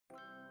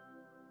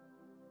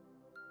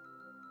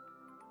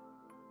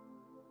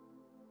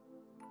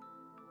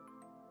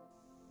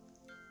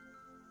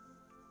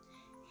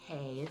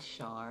it's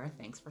Shar.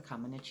 Thanks for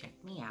coming to check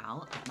me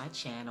out at my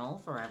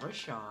channel, Forever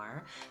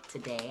Shar.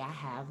 Today I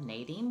have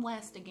Nadine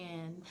West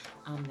again.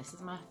 This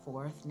is my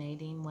fourth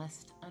Nadine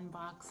West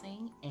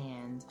unboxing,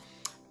 and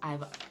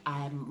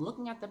I'm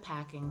looking at the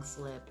packing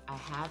slip. I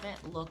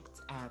haven't looked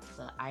at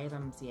the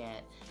items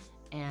yet,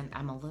 and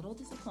I'm a little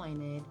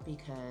disappointed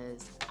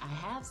because I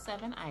have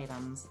 7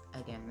 items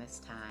again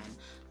this time,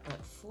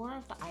 but 4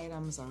 of the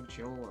items are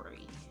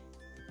jewelry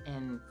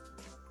and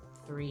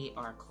 3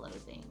 are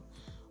clothing,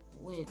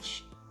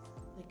 which,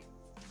 like,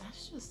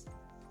 that's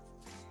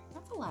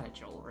a lot of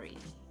jewelry.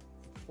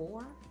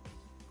 4?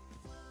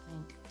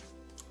 Like,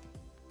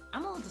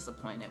 I'm a little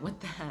disappointed with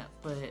that,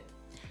 but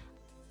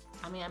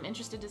I mean, I'm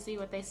interested to see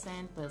what they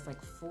sent, but it's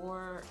like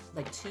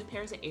 2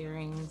 pairs of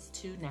earrings,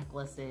 2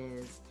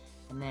 necklaces,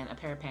 and then a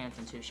pair of pants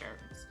and 2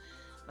 shirts.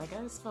 Like,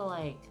 I just feel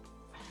like,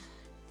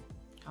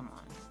 come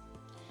on.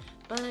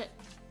 But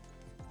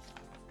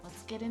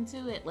let's get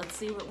into it. Let's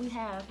see what we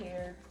have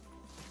here.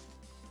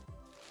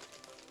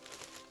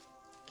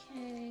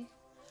 Okay.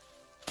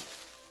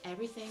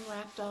 Everything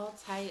wrapped all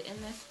tight in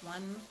this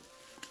one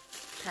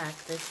pack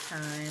this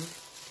time.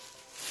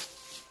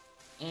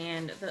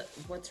 And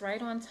what's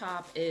right on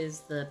top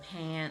is the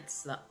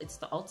pants. It's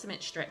the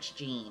Ultimate Stretch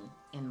Jean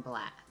in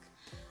black.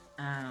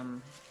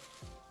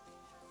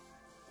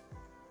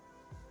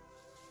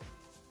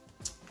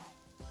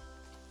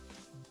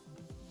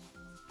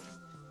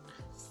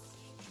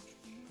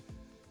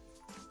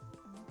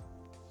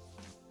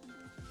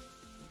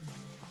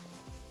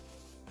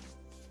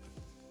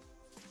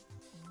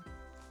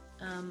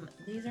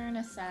 These are in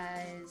a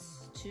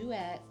size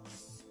 2X,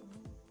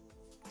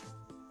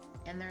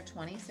 and they're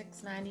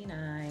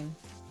 $26.99.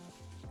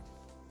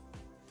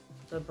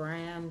 The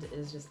brand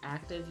is just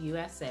Active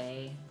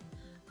USA.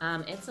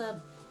 I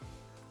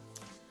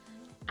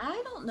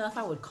don't know if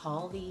I would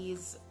call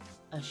these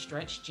a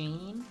stretch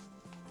jean.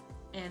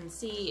 And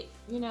see,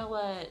 you know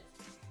what?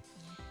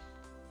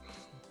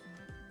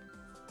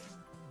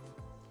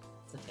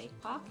 It's a fake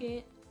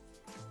pocket.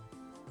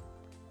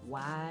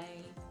 Why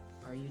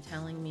are you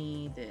telling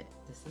me that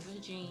this is a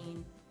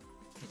jean?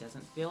 It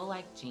doesn't feel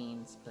like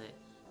jeans, but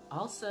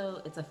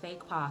also it's a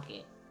fake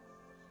pocket.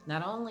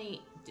 Not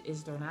only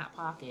is there not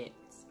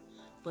pockets,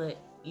 but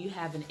you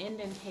have an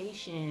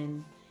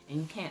indentation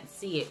and you can't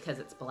see it because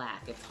it's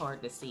black. It's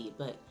hard to see,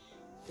 but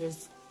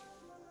there's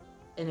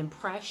an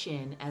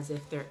impression as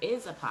if there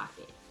is a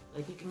pocket.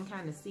 Like, you can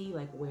kind of see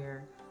like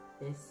where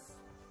this,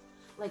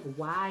 like,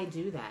 why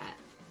do that?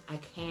 I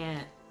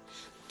can't.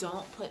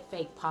 Don't put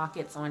fake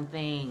pockets on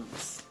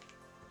things.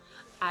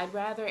 I'd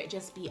rather it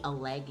just be a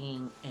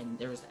legging and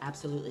there's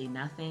absolutely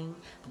nothing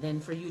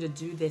than for you to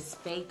do this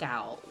fake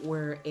out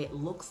where it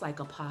looks like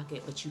a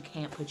pocket, but you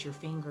can't put your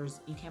hands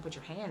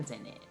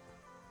in it.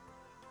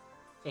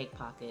 Fake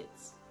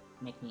pockets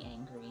make me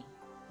angry,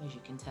 as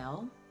you can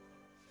tell.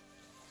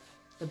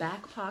 The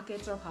back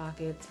pockets are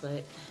pockets,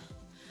 but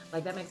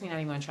like, that makes me not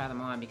even want to try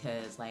them on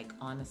because, like,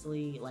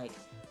 honestly, like,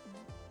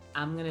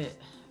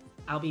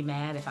 I'll be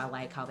mad if I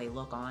like how they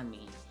look on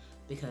me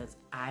because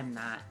I'm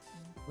not,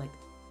 like,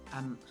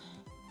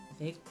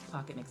 fake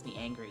pocket makes me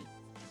angry.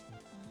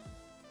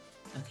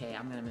 Okay,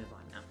 I'm gonna move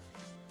on now.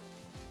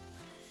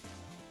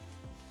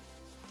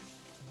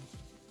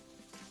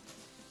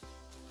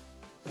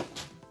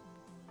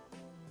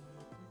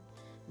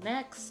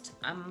 Next,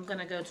 I'm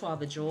gonna go to all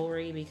the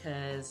jewelry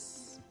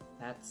because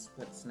that's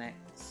what's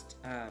next.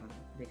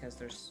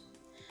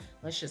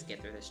 Let's just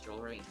get through this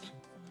jewelry.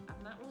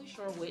 I'm not really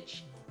sure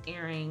which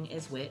earring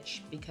is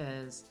which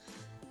because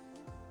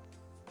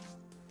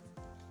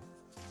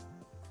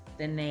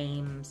the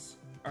names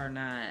are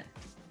not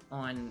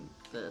on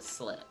the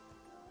slip.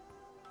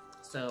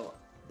 So,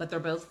 but they're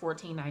both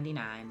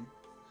 $14.99,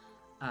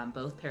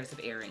 both pairs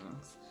of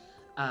earrings.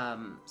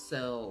 Yeah,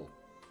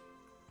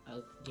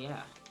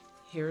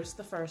 here's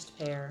the first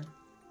pair.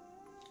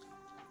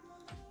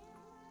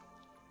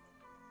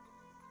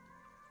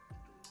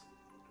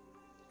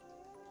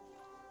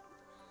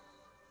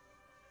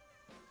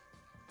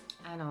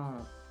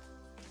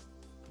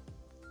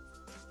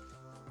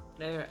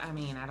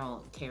 I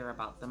don't care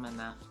about them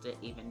enough to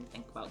even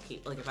think about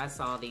like, if I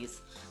saw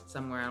these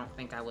somewhere, I don't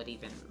think I would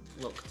even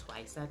look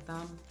twice at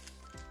them.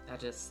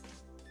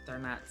 They're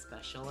not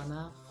special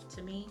enough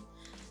to me.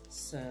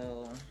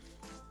 So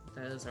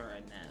those are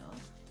a no.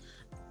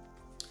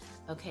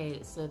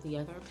 Okay, so the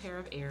other pair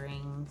of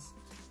earrings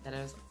that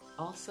is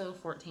also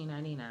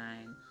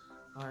 $14.99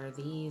 are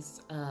these,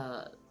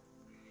 they're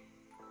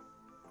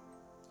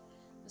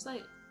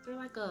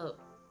like a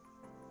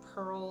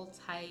pearl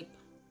type.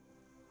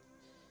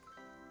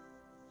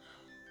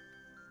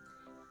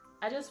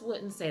 I just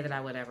wouldn't say that I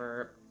would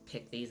ever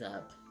pick these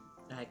up.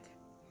 Like,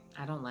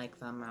 I don't like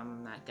them.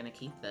 I'm not gonna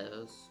keep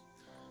those.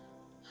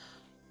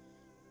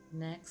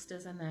 Next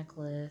is a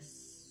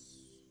necklace.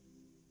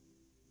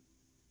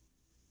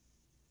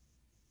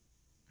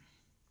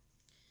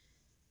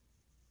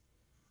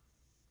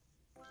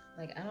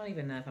 Like, I don't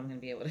even know if I'm gonna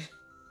be able to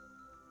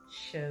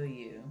show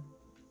you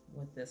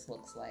what this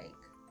looks like.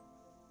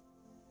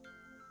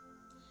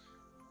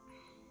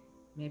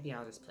 maybe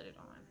I'll just put it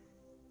on.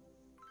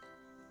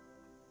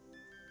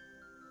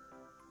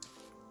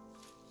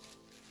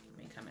 Let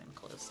me come in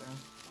closer.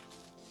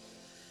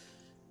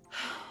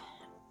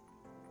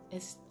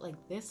 It's like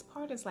this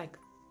part is like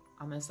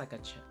almost like a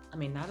I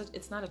mean,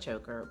 it's not a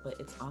choker, but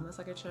it's almost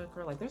like a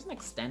choker. Like there's an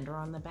extender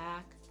on the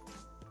back,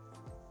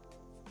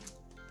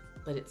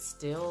 but it's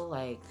still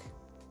like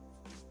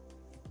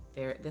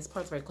there. This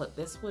part's very close.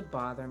 This would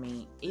bother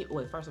me.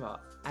 First of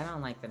all, I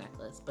don't like the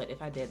necklace, but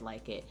if I did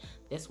like it,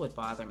 this would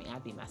bother me.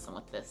 I'd be messing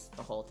with this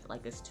the whole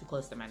like this too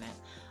close to my neck.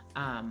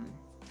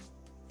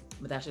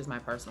 But that's just my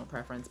personal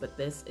preference. But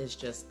this is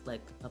just like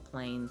a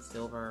plain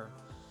silver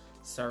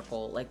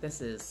circle. Like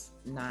this is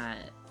not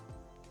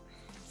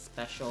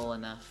special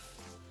enough.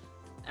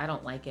 I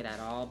don't like it at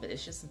all, but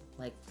it's just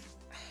like,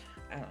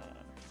 I don't know.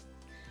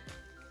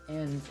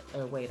 And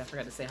oh wait, I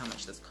forgot to say how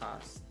much this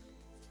costs.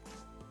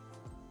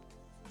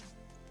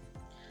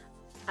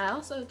 I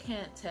also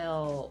can't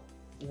tell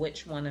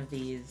which one of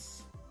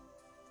these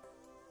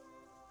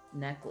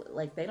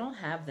like they don't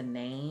have the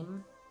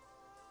name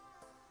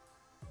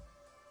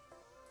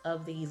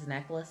of these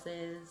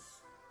necklaces.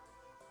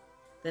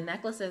 The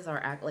necklaces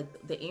are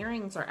like the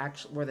earrings are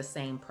were the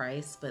same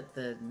price, but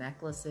the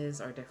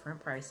necklaces are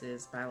different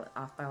prices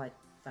off by like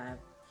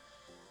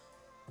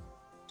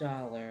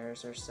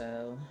 $5 or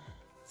so.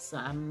 So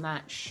I'm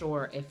not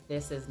sure if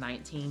this is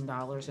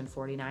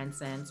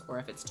 $19.49 or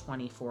if it's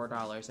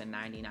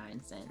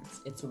 $24.99.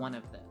 It's one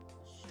of them.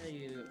 I'll show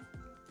you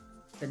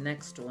the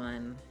next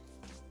one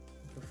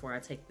before I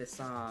take this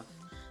off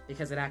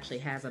because it actually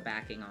has a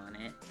backing on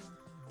it.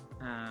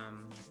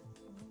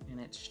 And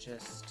it's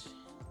just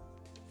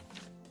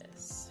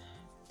this.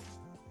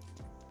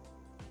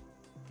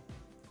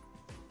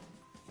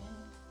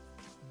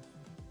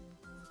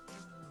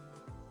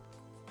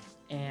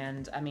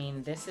 And I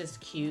mean, this is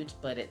cute,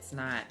 but it's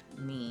not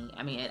me.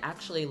 I mean, it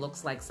actually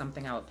looks like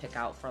something I would pick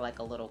out for like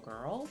a little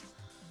girl.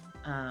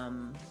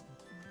 And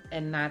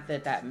not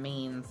that that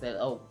means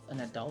that, oh, an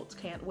adult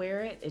can't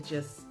wear it. It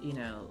just, you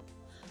know,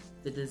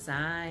 the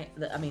design,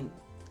 I mean,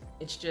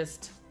 it's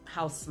just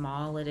how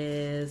small it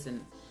is.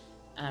 And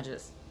I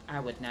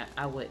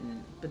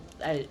wouldn't, but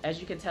as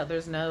you can tell,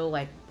 there's no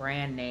like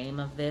brand name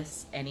of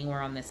this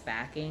anywhere on this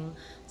backing.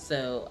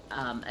 So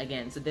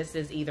again, so this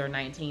is either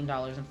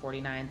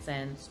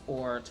 $19.49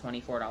 or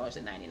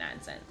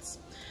 $24.99.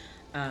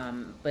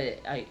 But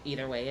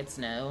either way, it's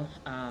no.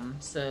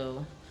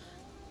 So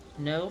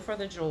no for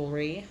the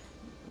jewelry.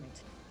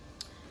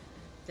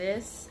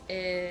 This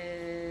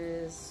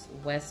is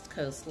West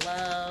Coast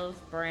Love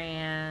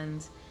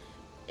brand.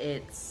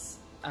 It's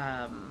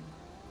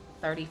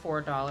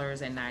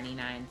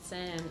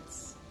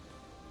 $34.99.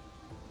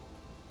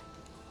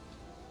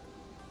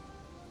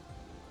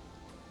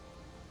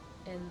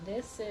 And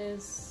this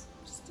is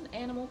just an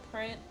animal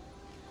print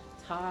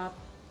top,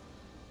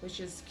 which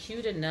is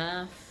cute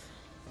enough.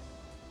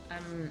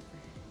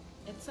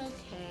 It's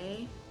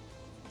okay.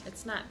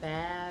 It's not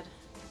bad.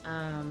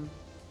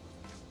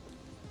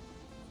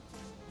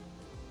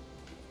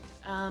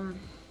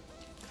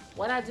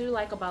 What I do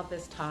like about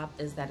this top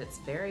is that it's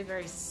very,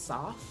 very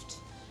soft.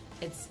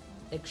 It's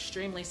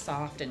extremely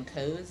soft and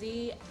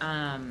cozy.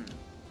 I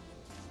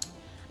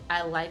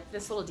like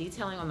this little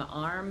detailing on the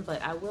arm,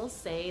 but I will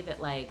say that,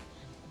 like,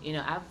 you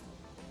know,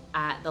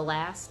 the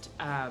last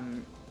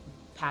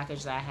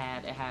package that I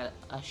had, it had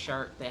a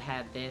shirt that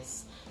had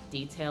this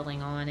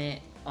detailing on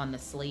it on the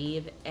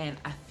sleeve, and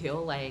I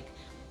feel like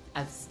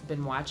I've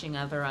been watching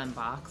other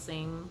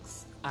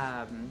unboxings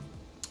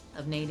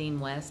of Nadine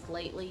West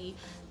lately,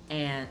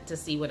 and to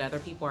see what other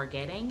people are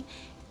getting,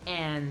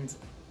 and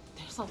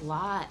there's a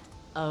lot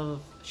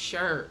of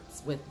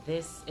shirts with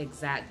this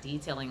exact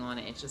detailing on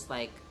it. It's just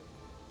like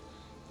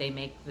they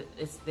make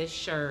it's this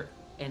shirt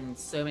in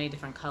so many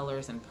different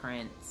colors and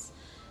prints.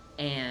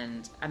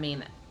 And I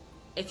mean,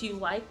 if you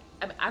like,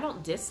 I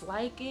don't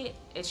dislike it,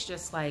 it's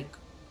just like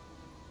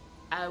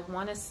I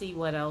want to see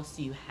what else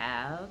you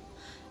have.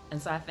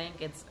 And so I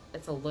think it's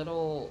a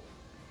little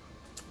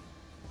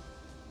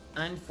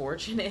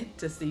unfortunate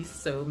to see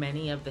so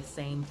many of the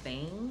same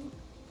thing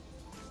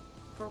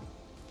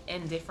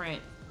in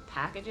different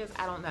packages.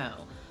 I don't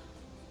know.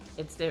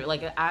 It's there,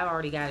 like I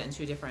already got it in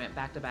 2 different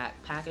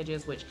back-to-back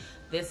packages, which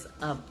this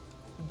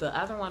the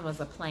other one was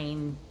a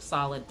plain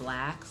solid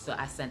black, so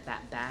I sent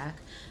that back.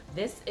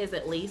 This is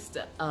at least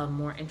a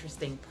more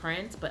interesting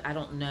print, but I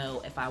don't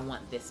know if I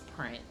want this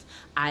print.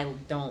 I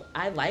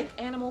like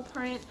animal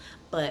print,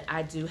 but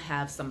I do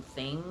have some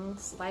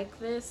things like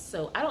this,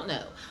 so I don't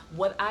know.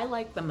 What I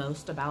like the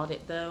most about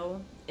it though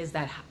is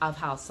that of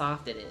how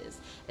soft it is.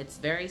 It's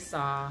very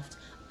soft.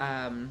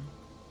 I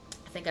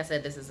think I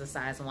said this is a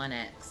size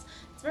 1X.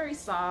 It's very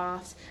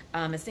soft.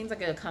 It seems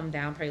like it'll come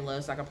down pretty low,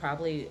 so I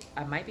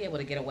might be able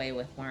to get away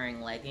with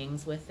wearing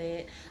leggings with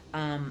it.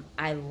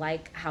 I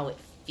like how it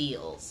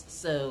feels.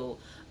 So,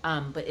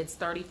 but it's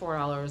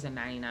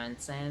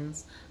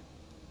 $34.99.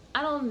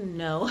 I don't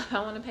know if I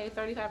want to pay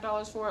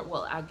 $35 for it.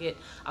 Well, I'll get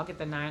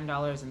the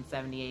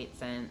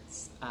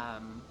 $9.78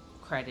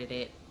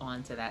 credited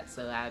onto that,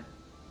 so I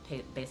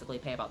basically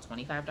pay about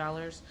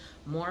 $25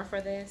 more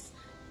for this.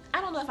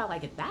 I don't know if I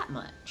like it that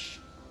much.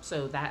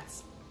 So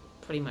that's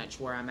pretty much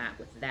where I'm at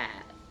with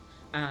that.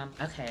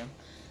 Okay.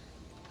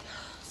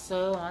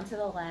 So on to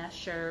the last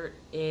shirt.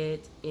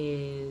 It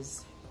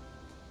is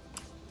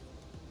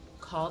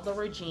called the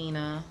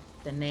Regina.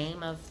 The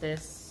name of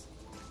this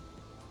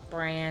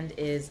brand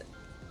is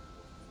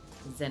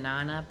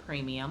Zenana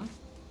Premium.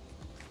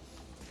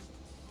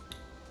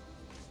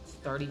 It's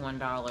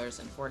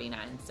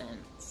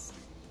 $31.49.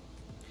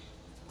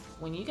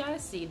 When you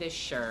guys see this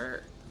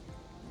shirt,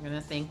 you're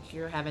gonna think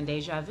you're having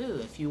deja vu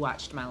if you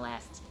watched my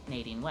last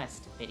Nadine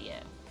West video.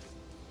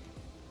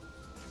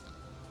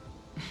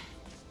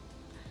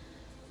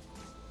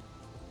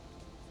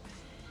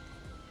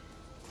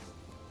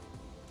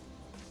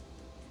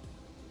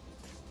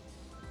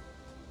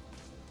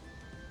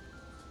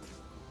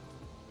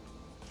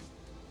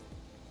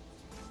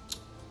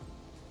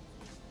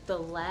 The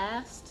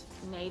last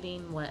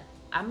Nadine West,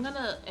 I'm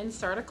gonna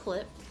insert a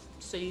clip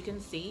so you can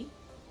see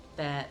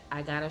that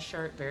I got a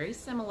shirt very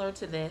similar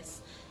to this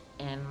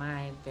and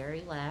my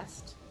very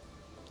last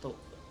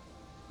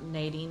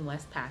Nadine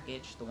West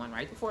package, the one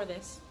right before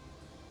this.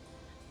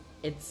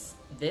 It's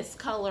this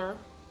color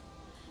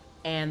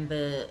and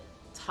the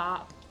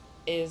top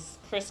is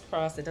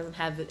crisscross. It doesn't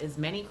have as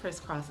many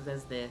crisscrosses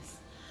as this,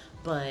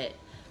 but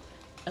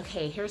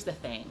okay, here's the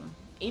thing.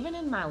 Even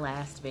in my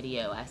last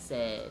video, I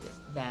said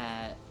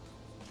that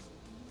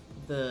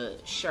the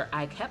shirt,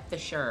 I kept the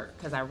shirt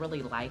because I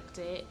really liked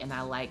it, and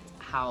I liked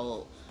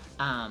how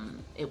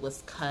it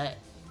was cut,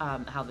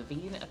 how the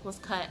V-neck was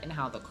cut and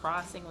how the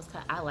crossing was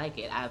cut. I like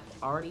it. I've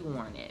already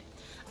worn it,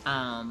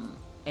 and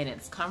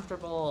it's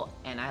comfortable,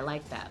 and I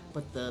like that.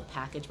 But the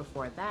package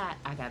before that,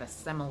 I got a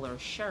similar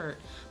shirt,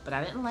 but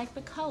I didn't like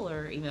the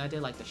color, even though I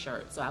did like the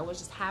shirt. So I was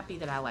just happy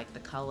that I liked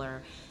the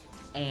color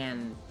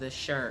and the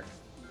shirt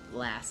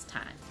last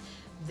time.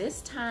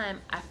 This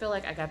time, I feel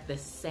like I got the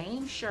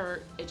same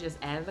shirt. It just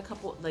added a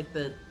couple, like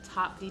the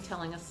top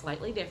detailing is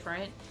slightly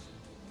different.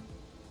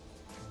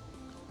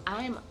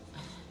 I'm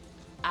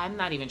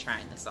not even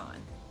trying this on.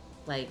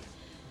 Like,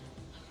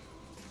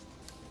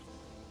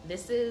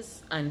 this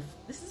is an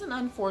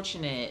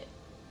unfortunate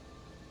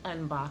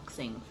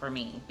unboxing for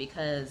me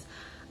because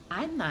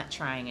I'm not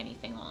trying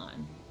anything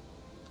on.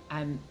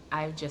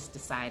 I've just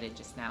decided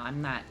just now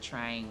I'm not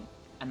trying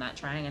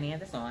any of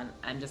this on.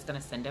 I'm just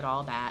gonna send it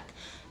all back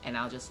and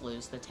I'll just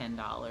lose the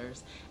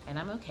 $10, and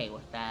I'm okay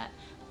with that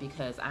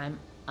because I'm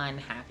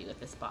unhappy with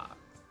this box.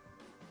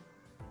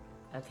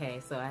 Okay,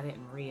 so I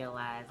didn't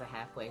realize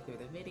halfway through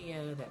the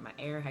video that my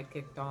air had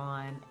kicked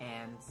on,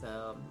 and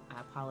so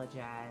I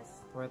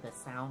apologize for the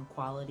sound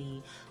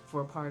quality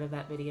for part of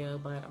that video,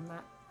 but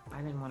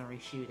I didn't want to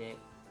reshoot it.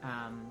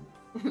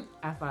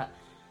 I thought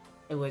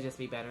it would just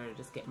be better to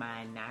just get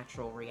my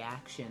natural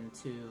reaction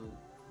to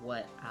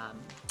what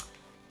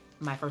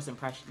my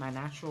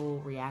natural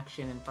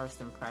reaction and first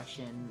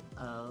impression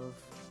of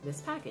this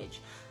package.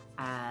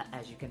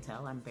 As you can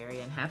tell, I'm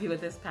very unhappy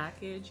with this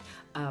package.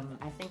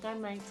 I think I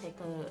might take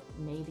a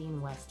Nadine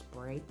West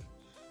break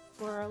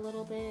for a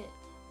little bit,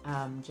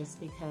 just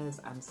because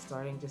I'm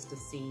starting just to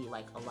see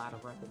like a lot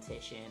of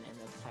repetition in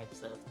the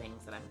types of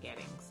things that I'm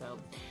getting. So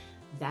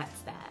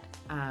that's that.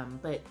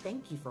 But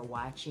thank you for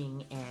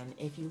watching, and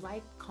if you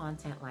like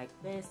content like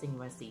this and you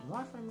want to see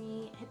more from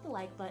me, hit the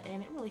like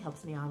button. It really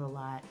helps me out a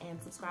lot,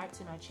 and subscribe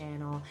to my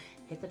channel,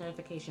 hit the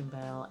notification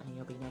bell, and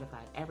you'll be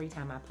notified every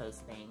time I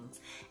post things.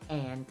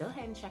 And go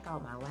ahead and check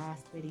out my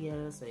last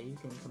video so you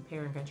can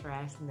compare and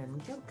contrast, and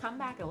then come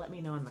back and let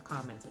me know in the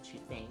comments what you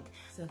think.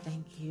 So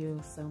thank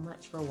you so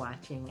much for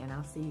watching, and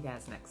I'll see you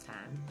guys next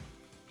time.